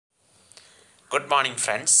Good morning,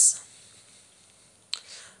 friends.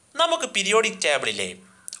 നമുക്ക് periodic ടേബിളിലെ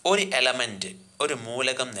ഒരു element ഒരു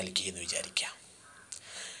മൂലകം നൽകിയെന്ന് വിചാരിക്കാം.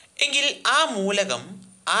 എങ്കിൽ ആ മൂലകം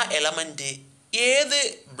ആ എലമെൻറ്റ് ഏത്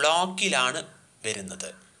ബ്ലോക്കിലാണ് വരുന്നത്,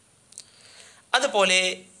 അതുപോലെ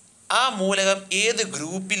ആ മൂലകം ഏത്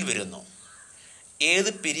ഗ്രൂപ്പിൽ വരുന്നു,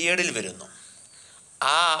 ഏത് പീരിയഡിൽ വരുന്നു,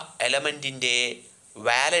 ആ എലമെൻറ്റിൻ്റെ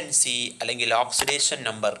വാലൻസി അല്ലെങ്കിൽ ഓക്സിഡേഷൻ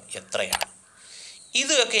നമ്പർ എത്രയാണ്,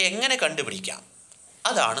 ഇതൊക്കെ എങ്ങനെ കണ്ടുപിടിക്കാം,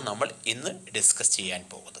 അതാണ് നമ്മൾ ഇന്ന് ഡിസ്കസ് ചെയ്യാൻ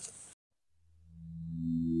പോകുന്നത്.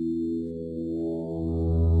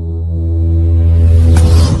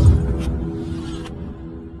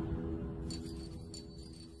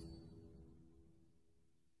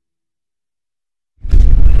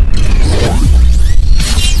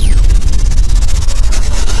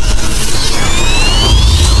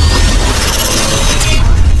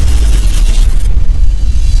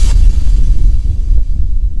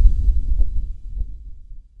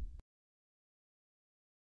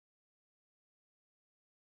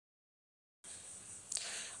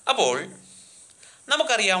 അപ്പോൾ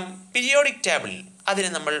നമുക്കറിയാം പീരിയോഡിക് ടേബിൾ അതിന്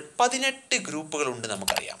നമ്മൾ 18 ഗ്രൂപ്പുകളുണ്ട്.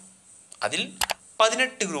 നമുക്കറിയാം അതിൽ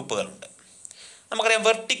 18 ഗ്രൂപ്പുകളുണ്ട്. നമുക്കറിയാം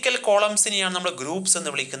വെർട്ടിക്കൽ കോളംസിനെയാണ് നമ്മൾ ഗ്രൂപ്പ്സ്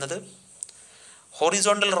എന്ന് വിളിക്കുന്നത്,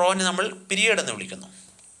 ഹൊറിസോണ്ടൽ റോനെ നമ്മൾ പീരിയഡ് എന്ന് വിളിക്കുന്നു.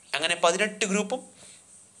 അങ്ങനെ 18 ഗ്രൂപ്പും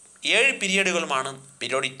 7 പീരിയഡുകളുമാണ്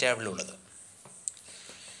പീരിയോഡിക് ടേബിളിലുള്ളത്.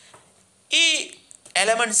 ഈ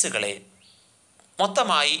എലമെൻസുകളെ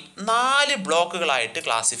മൊത്തമായി 4 ബ്ലോക്കുകളായിട്ട്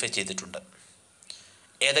ക്ലാസിഫൈ ചെയ്തിട്ടുണ്ട്.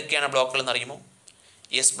 ഏതൊക്കെയാണ് ബ്ലോക്കുകൾ എന്നറിയുമോ?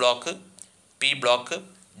 S block, P block,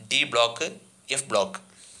 D block, F block.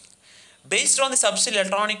 Based on the subshell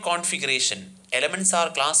electronic configuration, elements are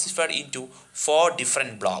classified into 4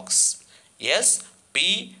 different blocks: S, P,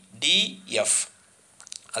 D, F.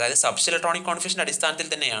 അതായത് സബ്ഷെൽ ഇലക്ട്രോണിക് കോൺഫിഗറേഷൻ അടിസ്ഥാനത്തിൽ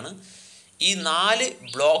തന്നെയാണ് ഈ 4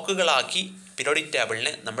 ബ്ലോക്കുകളാക്കി പീരിയോഡിക്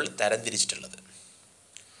ടേബിളിനെ നമ്മൾ തരംതിരിച്ചിട്ടുള്ളത്.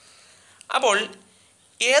 അപ്പോൾ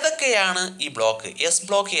ഏതൊക്കെയാണ് ഈ ബ്ലോക്ക്? എസ്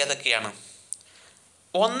ബ്ലോക്ക് ഏതൊക്കെയാണ്?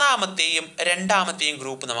 ഒന്നാമത്തെയും രണ്ടാമത്തെയും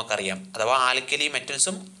ഗ്രൂപ്പ് നമുക്കറിയാം, അഥവാ ആൽക്കലി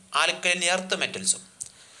മെറ്റൽസും ആൽക്കലി എർത്ത് മെറ്റൽസും.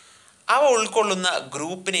 അവ ഉൾക്കൊള്ളുന്ന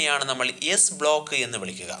ഗ്രൂപ്പിനെയാണ് നമ്മൾ എസ് ബ്ലോക്ക് എന്ന്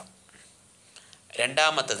വിളിക്കുക.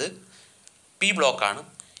 രണ്ടാമത്തത് പി ബ്ലോക്കാണ്.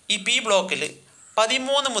 ഈ പി ബ്ലോക്കിൽ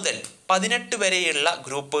 13 മുതൽ 18 വരെയുള്ള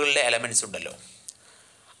ഗ്രൂപ്പുകളിലെ എലമെൻറ്റ്സ് ഉണ്ടല്ലോ,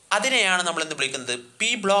 അതിനെയാണ് നമ്മൾ എന്ത് വിളിക്കുന്നത്?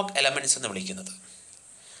 പി ബ്ലോക്ക് എലമെൻറ്റ്സ് എന്ന് വിളിക്കുന്നത്.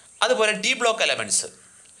 അതുപോലെ ഡി ബ്ലോക്ക് എലമെൻറ്റ്സ്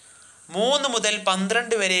 3 മുതൽ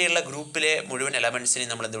 12 വരെയുള്ള ഗ്രൂപ്പിലെ മുഴുവൻ എലമെൻറ്റ്സിനെ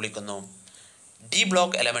നമ്മൾ എന്ത് വിളിക്കുന്നു? ഡി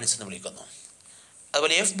ബ്ലോക്ക് എലമെൻറ്റ്സ് എന്ന് വിളിക്കുന്നു.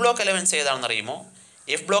 അതുപോലെ എഫ് ബ്ലോക്ക് എലമെൻറ്റ്സ് ഏതാണെന്ന് അറിയുമോ?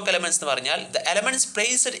 എഫ് ബ്ലോക്ക് എലമെൻറ്റ്സ് എന്ന് പറഞ്ഞാൽ the elements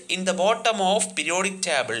placed in the bottom of periodic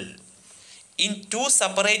table in 2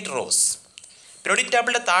 separate rose. Periodic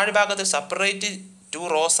ടേബിളിൻ്റെ താഴ്ഭാഗത്ത് സെപ്പറേറ്റ് 2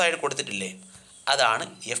 റോസ് ആയിട്ട് കൊടുത്തിട്ടില്ലേ, അതാണ്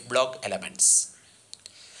എഫ് ബ്ലോക്ക് എലമെൻറ്റ്സ്.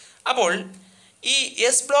 അപ്പോൾ ഈ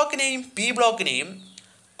എസ് ബ്ലോക്കിനെയും പി ബ്ലോക്കിനെയും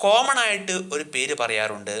കോമൺ ആയിട്ട് ഒരു പേര്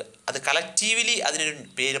പറയാറുണ്ട്, അത് കളക്റ്റീവ്ലി അതിനൊരു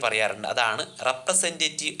പേര് പറയാറുണ്ട്. അതാണ്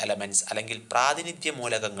റെപ്രസെൻറ്റേറ്റീവ് എലമെൻറ്റ്സ് അല്ലെങ്കിൽ പ്രാതിനിധ്യ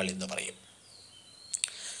മൂലകങ്ങൾ എന്ന് പറയും.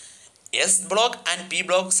 S block and P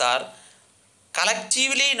blocks R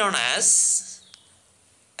collectively known as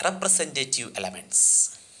representative elements.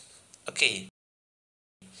 Okay,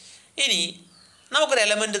 ഇനി നമുക്കൊരു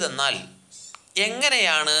എലമെൻറ്റ് തന്നാൽ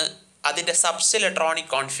എങ്ങനെയാണ് അതിൻ്റെ സബ്ഷെൽ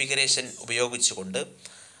ഇലക്ട്രോണിക് കോൺഫിഗറേഷൻ ഉപയോഗിച്ചുകൊണ്ട്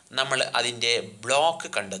നമ്മൾ അതിൻ്റെ ബ്ലോക്ക്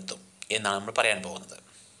കണ്ടെത്തും എന്നാണ് നമ്മൾ പറയാൻ പോകുന്നത്.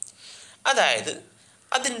 അതായത്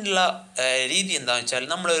അതിനുള്ള രീതി എന്താണെന്ന് വെച്ചാൽ,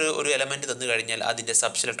 നമ്മളൊരു എലമെൻറ്റ് തന്നു കഴിഞ്ഞാൽ അതിൻ്റെ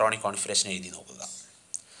സബ്ഷെൽ ഇലക്ട്രോണിക് കോൺഫിഗറേഷൻ എഴുതി നോക്കുക.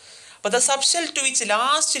 അപ്പോൾ the subshell to which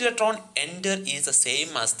last electron enter is the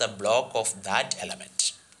same as the block of that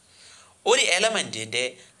element. ഒരു എലമെൻറ്റിൻ്റെ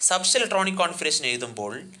സബ്ഷെൽ ഇലക്ട്രോണിക് കോൺഫിഗറേഷൻ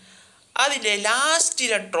എഴുതുമ്പോൾ അതിൻ്റെ ലാസ്റ്റ്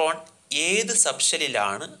ഇലക്ട്രോൺ ഏത്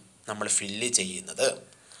സബ്ഷെല്ലിലാണ് നമ്മൾ ഫില്ല് ചെയ്യുന്നത്,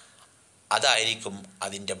 അതായിരിക്കും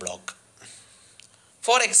അതിൻ്റെ ബ്ലോക്ക്.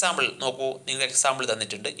 ഫോർ എക്സാമ്പിൾ നോക്കൂ, നിങ്ങൾക്ക് എക്സാമ്പിൾ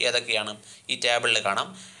തന്നിട്ടുണ്ട്. ഏതൊക്കെയാണ്? ഈ ടേബിളിൽ കാണാം,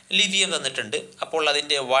 ലിഥിയം തന്നിട്ടുണ്ട്. അപ്പോൾ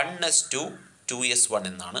അതിൻ്റെ 1s2 2s1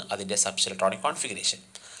 എന്നാണ് അതിൻ്റെ സബ്ഷെൽ ഇലക്ട്രോണിക് കോൺഫിഗറേഷൻ.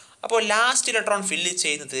 അപ്പോൾ ലാസ്റ്റ് ഇലക്ട്രോൺ ഫില്ല്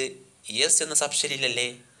ചെയ്യുന്നത് എസ് എന്ന സബ്ഷെല്ലിലല്ലേ,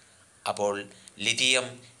 അപ്പോൾ ലിഥിയം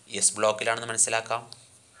എസ് ബ്ലോക്കിലാണെന്ന് മനസ്സിലാക്കാം.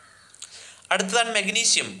 അടുത്തതാണ്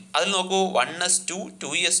മെഗ്നീഷ്യം. അതിൽ നോക്കൂ, 1s2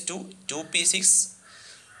 2s2 2p6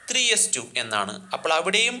 3s2 എന്നാണ്. അപ്പോൾ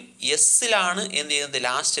അവിടെയും എസ്സിലാണ് എന്ത് ചെയ്യുന്നത്?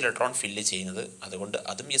 ലാസ്റ്റ് ഇലക്ട്രോൺ ഫില്ല് ചെയ്യുന്നത്. അതുകൊണ്ട്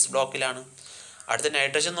അതും എസ് ബ്ലോക്കിലാണ്. അടുത്ത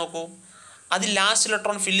നൈട്രജൻ നോക്കൂ, അതിൽ ലാസ്റ്റ്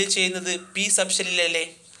ഇലക്ട്രോൺ ഫില്ല് ചെയ്യുന്നത് പി സബ്ഷെല്ലിലല്ലേ,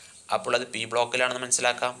 അപ്പോൾ അത് പി ബ്ലോക്കിലാണെന്ന്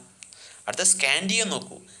മനസ്സിലാക്കാം. അടുത്ത സ്കാൻഡിയം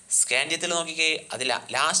നോക്കൂ, സ്കാൻഡിയത്തിൽ നോക്കിക്കേ, അതിൽ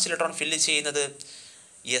ലാസ്റ്റ് ഇലക്ട്രോൺ ഫില്ല് ചെയ്യുന്നത്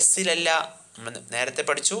എസ്സിലല്ല, നമ്മൾ നേരത്തെ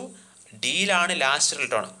പഠിച്ചു ഡിയിലാണ് ലാസ്റ്റ്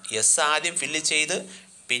ഇലക്ട്രോൺ. എസ് ആദ്യം ഫില്ല് ചെയ്ത്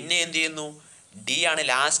പിന്നെ എന്ത് ചെയ്യുന്നു? ഡി ആണ്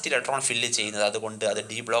ലാസ്റ്റ് ഇലക്ട്രോൺ ഫില്ല് ചെയ്യുന്നത്. അതുകൊണ്ട് അത്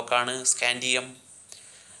ഡി ബ്ലോക്കാണ് സ്കാൻഡിയം.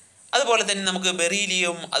 അതുപോലെ തന്നെ നമുക്ക്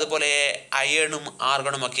ബെറീലിയവും അതുപോലെ അയണും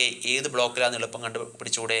ആർഗണും ഒക്കെ ഏത് ബ്ലോക്കിലാണെന്ന് എളുപ്പം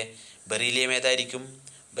കണ്ടുപിടിച്ചുകൂടെ? ബെറീലിയം ഏതായിരിക്കും?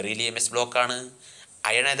 ബെറീലിയം എസ് ബ്ലോക്കാണ്.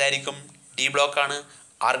 അയൺ ഏതായിരിക്കും? ഡി ബ്ലോക്കാണ്.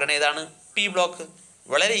 ആർഗൺ ഏതാണ്? P block.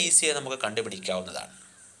 വളരെ ഈസിയായി നമുക്ക് കണ്ടുപിടിക്കാവുന്നതാണ്.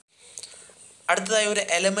 അടുത്തതായി ഒരു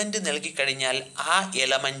എലമെൻറ്റ് നൽകിക്കഴിഞ്ഞാൽ ആ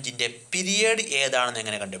എലമെൻറ്റിൻ്റെ പീരിയഡ് ഏതാണെന്ന്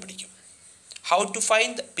എങ്ങനെ കണ്ടുപിടിക്കും? How to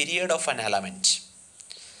find the period of an element.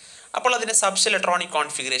 അപ്പോൾ അതിൻ്റെ സബ്സ് ഇലക്ട്രോണിക്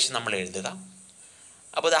കോൺഫിഗറേഷൻ നമ്മൾ എഴുതുക.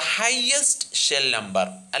 അപ്പോൾ ദ ഹയസ്റ്റ് ഷെൽ നമ്പർ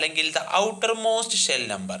അല്ലെങ്കിൽ the outer most shell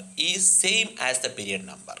number is same as the period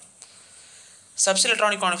number. Subs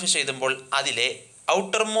electronic configuration എഴുതുമ്പോൾ അതിലെ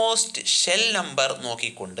ഔട്ടർ മോസ്റ്റ് ഷെൽ നമ്പർ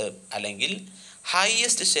നോക്കിക്കൊണ്ട് അല്ലെങ്കിൽ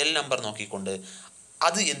ഹയസ്റ്റ് ഷെൽ നമ്പർ നോക്കിക്കൊണ്ട്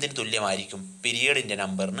അത് എന്തിന് തുല്യമായിരിക്കും? പീരിയഡിൻ്റെ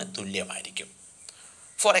നമ്പറിന് തുല്യമായിരിക്കും.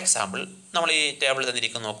 ഫോർ എക്സാമ്പിൾ നമ്മൾ ഈ ടേബിളിൽ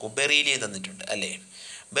തന്നിരിക്കുന്ന നോക്കൂ, ബെറീലിയം തന്നിട്ടുണ്ട് അല്ലേ?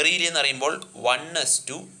 ബെറീലിയം എന്ന് പറയുമ്പോൾ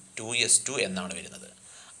 1s2 2s2 എന്നാണ് വരുന്നത്.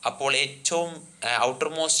 അപ്പോൾ ഏറ്റവും ഔട്ടർ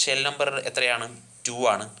മോസ്റ്റ് ഷെൽ നമ്പർ എത്രയാണ്? 2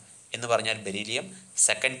 ആണ്. എന്ന് പറഞ്ഞാൽ ബെറീലിയം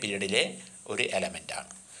സെക്കൻഡ് പീരീഡിലെ ഒരു എലമെൻ്റ്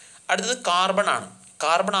ആണ്. അടുത്തത് കാർബൺ ആണ്.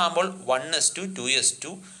 കാർബൺ ആകുമ്പോൾ 1s2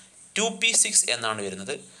 2s2 2p6 എന്നാണ്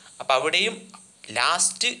വരുന്നത്. അപ്പോൾ അവിടെയും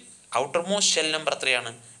last outer most shell number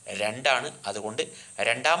എത്രയാണ്? 2 ആണ്. അതുകൊണ്ട്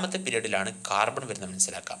രണ്ടാമത്തെ പീരീഡിലാണ് കാർബൺ വരുന്നത്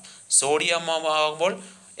മനസ്സിലാക്കാം. സോഡിയം ആകുമ്പോൾ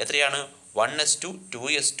എത്രയാണ്? 1s2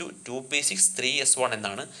 2s2 2p6 3s1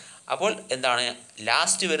 എന്നാണ്. അപ്പോൾ എന്താണ്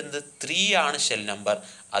ലാസ്റ്റ് വരുന്നത്? 3 ആണ് ഷെൽ നമ്പർ.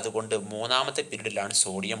 അതുകൊണ്ട് മൂന്നാമത്തെ പീരീഡിലാണ്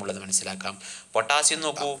സോഡിയം ഉള്ളത് മനസ്സിലാക്കാം. പൊട്ടാസ്യം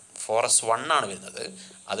നോക്കൂ, 4s1 ആണ് വരുന്നത്.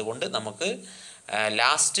 അതുകൊണ്ട് നമുക്ക്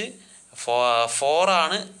ലാസ്റ്റ് 4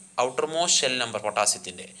 ആണ് ഔട്ടർ മോസ്റ്റ് ഷെൽ നമ്പർ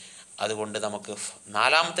പൊട്ടാസ്യത്തിൻ്റെ. അതുകൊണ്ട് നമുക്ക്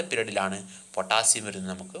നാലാമത്തെ പീരീഡിലാണ് പൊട്ടാസ്യം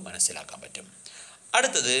വരുന്നത് നമുക്ക് മനസ്സിലാക്കാൻ പറ്റും.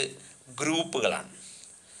 അടുത്തത് ഗ്രൂപ്പുകളാണ്.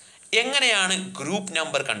 എങ്ങനെയാണ് ഗ്രൂപ്പ്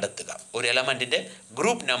നമ്പർ കണ്ടെത്തുക? ഒരു എലമെൻറ്റിൻ്റെ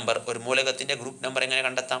ഗ്രൂപ്പ് നമ്പർ, ഒരു മൂലകത്തിൻ്റെ ഗ്രൂപ്പ് നമ്പർ എങ്ങനെ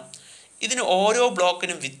കണ്ടെത്താം? ഇതിന് ഓരോ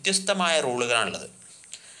ബ്ലോക്കിനും വ്യത്യസ്തമായ റൂളുകളാണുള്ളത്.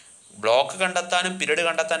 ബ്ലോക്ക് കണ്ടെത്താനും പീരീഡ്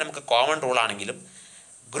കണ്ടെത്താനും നമുക്ക് കോമൺ റൂളാണെങ്കിലും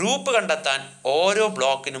ഗ്രൂപ്പ് കണ്ടെത്താൻ ഓരോ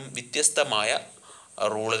ബ്ലോക്കിനും വ്യത്യസ്തമായ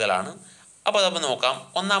റൂളുകളാണ്. അപ്പോൾ നമുക്ക് നോക്കാം.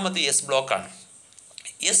 ഒന്നാമത്തെ എസ് ബ്ലോക്കാണ്.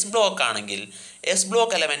 എസ് ബ്ലോക്ക് ആണെങ്കിൽ, എസ്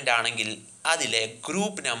ബ്ലോക്ക് എലമെൻ്റ് ആണെങ്കിൽ അതിലെ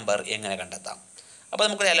ഗ്രൂപ്പ് നമ്പർ എങ്ങനെ കണ്ടെത്താം? അപ്പോൾ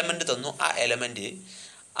നമുക്കൊരു എലമെൻറ്റ് തന്നു. ആ എലമെൻറ്റ്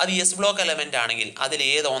അത് എസ് ബ്ലോക്ക് എലമെൻ്റ് ആണെങ്കിൽ അതിൽ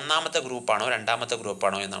ഏത് ഒന്നാമത്തെ ഗ്രൂപ്പാണോ രണ്ടാമത്തെ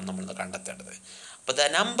ഗ്രൂപ്പാണോ എന്നാണ് നമ്മൾ കണ്ടെത്തേണ്ടത്. അപ്പോൾ the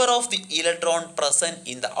number of the electron present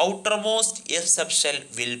in the outer most S subshell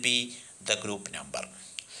will be the group number.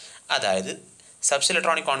 അതായത് സബ്സ്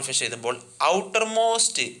ഇലക്ട്രോണിക് കോൺഫിഗറേഷൻ എഴുതുമ്പോൾ ഔട്ടർ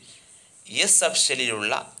മോസ്റ്റ് എസ്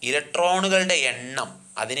സബ്ഷെല്ലിലുള്ള ഇലക്ട്രോണുകളുടെ എണ്ണം,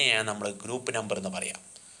 അതിനെയാണ് നമ്മൾ ഗ്രൂപ്പ് നമ്പർ എന്ന് പറയാം.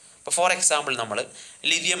 അപ്പോൾ ഫോർ എക്സാമ്പിൾ നമ്മൾ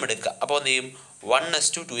ലിഥിയം എടുക്കുക. അപ്പോൾ എന്ത് ചെയ്യും?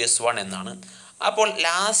 1s2 2s1 എന്നാണ്. അപ്പോൾ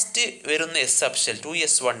ലാസ്റ്റ് വരുന്ന എസ് സബ്ഷെൽ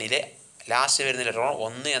 2s1ലെ ലാസ്റ്റ് വരുന്ന ഇലക്ട്രോൺ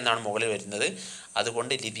 1 എന്നാണ് മുകളിൽ വരുന്നത്.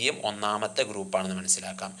 അതുകൊണ്ട് ലിഥിയം ഒന്നാമത്തെ ഗ്രൂപ്പാണെന്ന്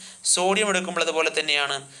മനസ്സിലാക്കാം. സോഡിയം എടുക്കുമ്പോൾ അതുപോലെ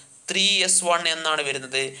തന്നെയാണ്. 3s1 എന്നാണ്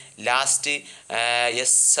വരുന്നത്. ലാസ്റ്റ്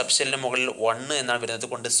എസ് സബ്ഷെല്ലിന് മുകളിൽ 1 എന്നാണ് വരുന്നത്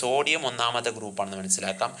കൊണ്ട് സോഡിയം ഒന്നാമത്തെ ഗ്രൂപ്പാണെന്ന്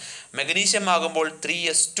മനസ്സിലാക്കാം. മഗ്നീഷ്യം ആകുമ്പോൾ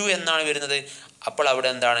 3s2 എന്നാണ് വരുന്നത്. അപ്പോൾ അവിടെ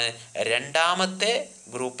എന്താണ്? രണ്ടാമത്തെ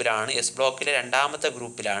ഗ്രൂപ്പിലാണ്, എസ് ബ്ലോക്കിലെ രണ്ടാമത്തെ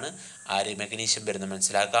ഗ്രൂപ്പിലാണ് ആര്? മഗ്നീഷ്യം വരുന്നത്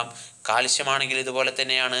മനസ്സിലാക്കാം. കാൽഷ്യം ആണെങ്കിൽ ഇതുപോലെ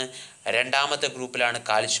തന്നെയാണ്, രണ്ടാമത്തെ ഗ്രൂപ്പിലാണ്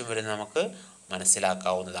കാൽഷ്യം വരുന്നത് നമുക്ക്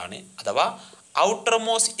മനസ്സിലാക്കാവുന്നതാണ്. അഥവാ ഔട്ടർ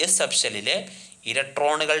മോസ്റ്റ് എസ് സബ്ഷെല്ലിലെ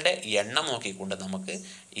ഇലക്ട്രോണുകളുടെ എണ്ണം നോക്കിക്കൊണ്ട് നമുക്ക്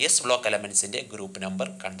എസ് ബ്ലോക്ക് എലമെൻസിൻ്റെ ഗ്രൂപ്പ് നമ്പർ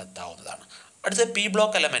കണ്ടെത്താവുന്നതാണ്. അടുത്ത പി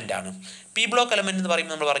ബ്ലോക്ക് എലമെൻ്റ് ആണ്. പി ബ്ലോക്ക് എലമെൻറ്റ് എന്ന്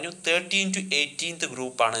പറയുമ്പോൾ നമ്മൾ പറഞ്ഞു 13 to 18th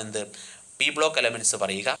ഗ്രൂപ്പാണ് എന്ത്? പി ബ്ലോക്ക് എലമെൻറ്റ്സ്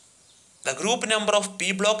പറയുക. The group number of p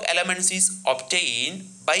block elements is obtained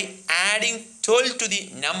by adding 12 to the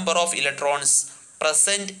number of electrons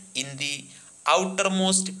present in the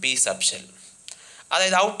outermost p subshell.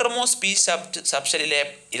 അതായത് outermost P സബ്ഷെല്ലിലെ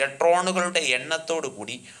ഇലക്ട്രോണുകളുടെ എണ്ണത്തോടു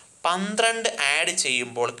കൂടി 12 ആഡ്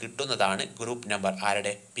ചെയ്യുമ്പോൾ കിട്ടുന്നതാണ് ഗ്രൂപ്പ് നമ്പർ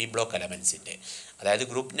ആരുടെ? P block എലമെൻസിൻ്റെ. അതായത്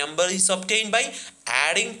group number is obtained by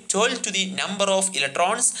adding 12 to the number of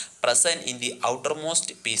electrons present in the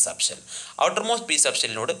outermost P subshell. Outermost P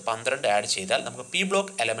സബ്ഷെല്ലിനോട് 12 add ചെയ്താൽ നമുക്ക് P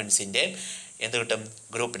block എലമെൻസിൻ്റെ എന്ത് കിട്ടും?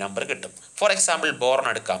 ഗ്രൂപ്പ് നമ്പർ കിട്ടും. ഫോർ എക്സാമ്പിൾ ബോറോൺ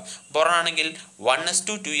എടുക്കാം. Boron ആണെങ്കിൽ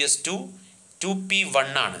 1s2 2s2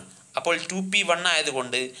 2p1 ആണ്. അപ്പോൾ 2p1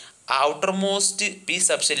 ആയതുകൊണ്ട് ആ ഔട്ടർമോസ്റ്റ് പി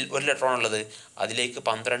സബ്ഷെല്ലിൽ ഒരു ഇലക്ട്രോൺ ഉള്ളത്, അതിലേക്ക്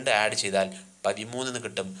 12 ആഡ് ചെയ്താൽ 13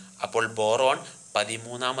 കിട്ടും. അപ്പോൾ ബോറോൺ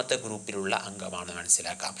 13ാമത്തെ ഗ്രൂപ്പിലുള്ള അംഗമാണ്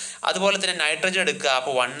മനസ്സിലാക്കാം. അതുപോലെ തന്നെ നൈട്രജൻ എടുക്കുക.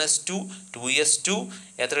 അപ്പോൾ 1s2 2s2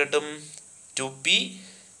 എത്ര കിട്ടും?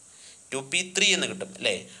 2p3 എന്ന് കിട്ടും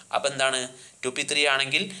അല്ലേ? അപ്പോൾ എന്താണ്? 2p3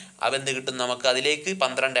 ആണെങ്കിൽ അപ്പോൾ എന്ത് കിട്ടും നമുക്ക്? അതിലേക്ക്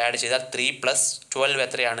 12 ആഡ് ചെയ്താൽ 3 + 12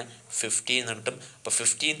 എത്രയാണ്? 15 എന്ന് കിട്ടും. അപ്പോൾ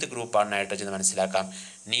 15th ഗ്രൂപ്പാണ് നൈട്രജൻ എന്ന് മനസ്സിലാക്കാം.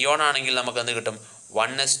 നിയോൺ ആണെങ്കിൽ നമുക്ക് എന്ത് കിട്ടും?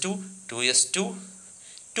 1s2 2s2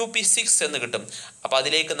 2p6 എന്ന് കിട്ടും. അപ്പോൾ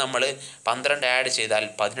അതിലേക്ക് നമ്മൾ 12 ആഡ് ചെയ്താൽ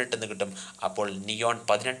 18 എന്ന് കിട്ടും. അപ്പോൾ നിയോൺ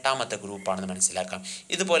 18ാമത്തെ ഗ്രൂപ്പാണെന്ന് മനസ്സിലാക്കാം.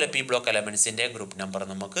 ഇതുപോലെ പി ബ്ലോക്ക് എലമെൻസിൻ്റെ ഗ്രൂപ്പ് നമ്പർ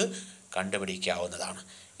നമുക്ക് കണ്ടുപിടിക്കാവുന്നതാണ്.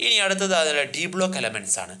 ഇനി അടുത്തത് അതിലെ ഡി ബ്ലോക്ക്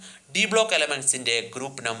എലമെൻസ് ആണ്. ഡി ബ്ലോക്ക് എലമെൻസിൻ്റെ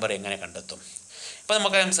ഗ്രൂപ്പ് നമ്പർ എങ്ങനെ കണ്ടെത്തും? ഇപ്പോൾ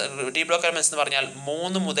നമുക്ക് ഡി ബ്ലോക്ക് എലമെൻസ് എന്ന് പറഞ്ഞാൽ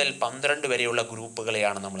 3 മുതൽ 12 വരെയുള്ള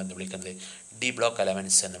ഗ്രൂപ്പുകളെയാണ് നമ്മൾ എന്ത് വിളിക്കുന്നത്? ഡി ബ്ലോക്ക്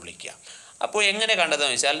എലമെൻസ് എന്ന് വിളിക്കുക. അപ്പോൾ എങ്ങനെ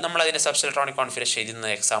കണ്ടതെന്ന് വെച്ചാൽ നമ്മൾ അതിൻ്റെ സബ്ഷെൽ ഇലക്ട്രോണിക് കോൺഫിഗറേഷൻ എഴുതുന്ന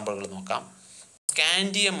എക്സാമ്പിളുകൾ നോക്കാം.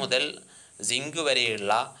 സ്കാൻഡിയം മുതൽ സിങ്ക്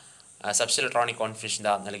വരെയുള്ള സബ്ഷെൽ ഇലക്ട്രോണിക് കോൺഫിഗറേഷൻ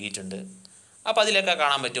നൽകിയിട്ടുണ്ട്. അപ്പോൾ അതിലൊക്കെ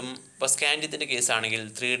കാണാൻ പറ്റും. ഇപ്പോൾ സ്കാൻഡിയത്തിൻ്റെ കേസാണെങ്കിൽ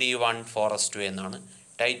 3d1:4s2 എന്നാണ്.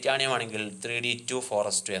 ടൈറ്റാനിയം ആണെങ്കിൽ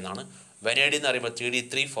 3d2:4s2 എന്നാണ്. വനേഡിയം എന്ന് പറയുമ്പോൾ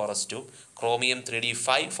 3d3:4s2, ക്രോമിയം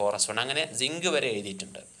 3d5:4s1, അങ്ങനെ സിങ്ക് വരെ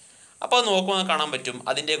എഴുതിയിട്ടുണ്ട്. അപ്പോൾ അത് നോക്കുമ്പോൾ കാണാൻ പറ്റും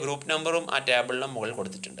അതിൻ്റെ ഗ്രൂപ്പ് നമ്പറും ആ ടേബിളിന് മുകളിൽ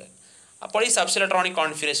കൊടുത്തിട്ടുണ്ട്. അപ്പോൾ ഈ സബ്ഷെൽ ഇലക്ട്രോണിക്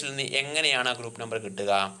കോൺഫിഗറേഷനിൽ നിന്ന് എങ്ങനെയാണ് ആ ഗ്രൂപ്പ് നമ്പർ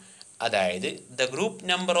കിട്ടുക? അതായത് the group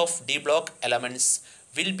number of D block elements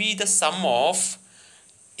will be the sum of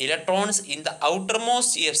electrons in the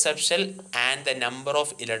outermost F subshell and the number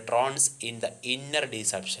of electrons in the inner D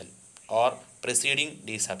subshell or preceding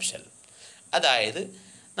D subshell. അതായത്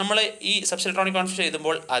നമ്മൾ ഈ subshell electronic configuration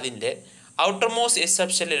എഴുതുമ്പോൾ അതിൻ്റെ outermost S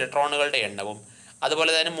subshell ഇലക്ട്രോണുകളുടെ എണ്ണവും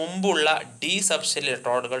അതുപോലെ തന്നെ മുമ്പുള്ള ഡി സബ്ഷെൽ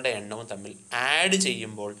ഇലക്ട്രോണുകളുടെ എണ്ണവും തമ്മിൽ ആഡ്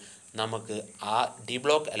ചെയ്യുമ്പോൾ നമുക്ക് ആ ഡി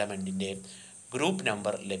ബ്ലോക്ക് എലമെൻറ്റിൻ്റെ ഗ്രൂപ്പ്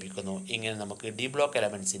നമ്പർ ലഭിക്കുന്നു. ഇങ്ങനെ നമുക്ക് ഡി ബ്ലോക്ക്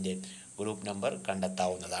എലമെൻസിൻ്റെ ഗ്രൂപ്പ് നമ്പർ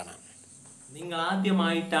കണ്ടെത്താവുന്നതാണ്. നിങ്ങൾ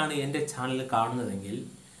ആദ്യമായിട്ടാണ് എൻ്റെ ചാനൽ കാണുന്നതെങ്കിൽ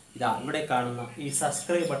ഇതാ ഇവിടെ കാണുന്ന ഈ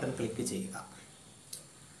സബ്സ്ക്രൈബ് ബട്ടൺ ക്ലിക്ക് ചെയ്യുക.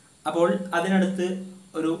 അപ്പോൾ അതിനടുത്ത്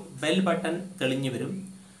ഒരു ബെൽ ബട്ടൺ തെളിഞ്ഞു വരും.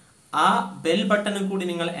 ആ ബെൽ ബട്ടണും കൂടി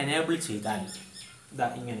നിങ്ങൾ എനേബിൾ ചെയ്താൽ ഇതാ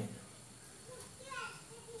ഇങ്ങനെ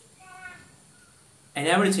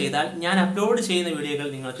എനേബിൾ ചെയ്താൽ ഞാൻ അപ്ലോഡ് ചെയ്യുന്ന വീഡിയോകൾ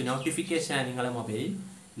നിങ്ങൾക്ക് നോട്ടിഫിക്കേഷനായി നിങ്ങളുടെ മൊബൈലിൽ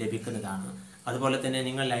ലഭിക്കുന്നതാണ്. അതുപോലെ തന്നെ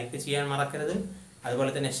നിങ്ങൾ ലൈക്ക് ചെയ്യാൻ മറക്കരുത്.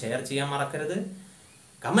 അതുപോലെ തന്നെ ഷെയർ ചെയ്യാൻ മറക്കരുത്.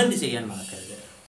 കമൻറ്റ് ചെയ്യാൻ മറക്കരുത്.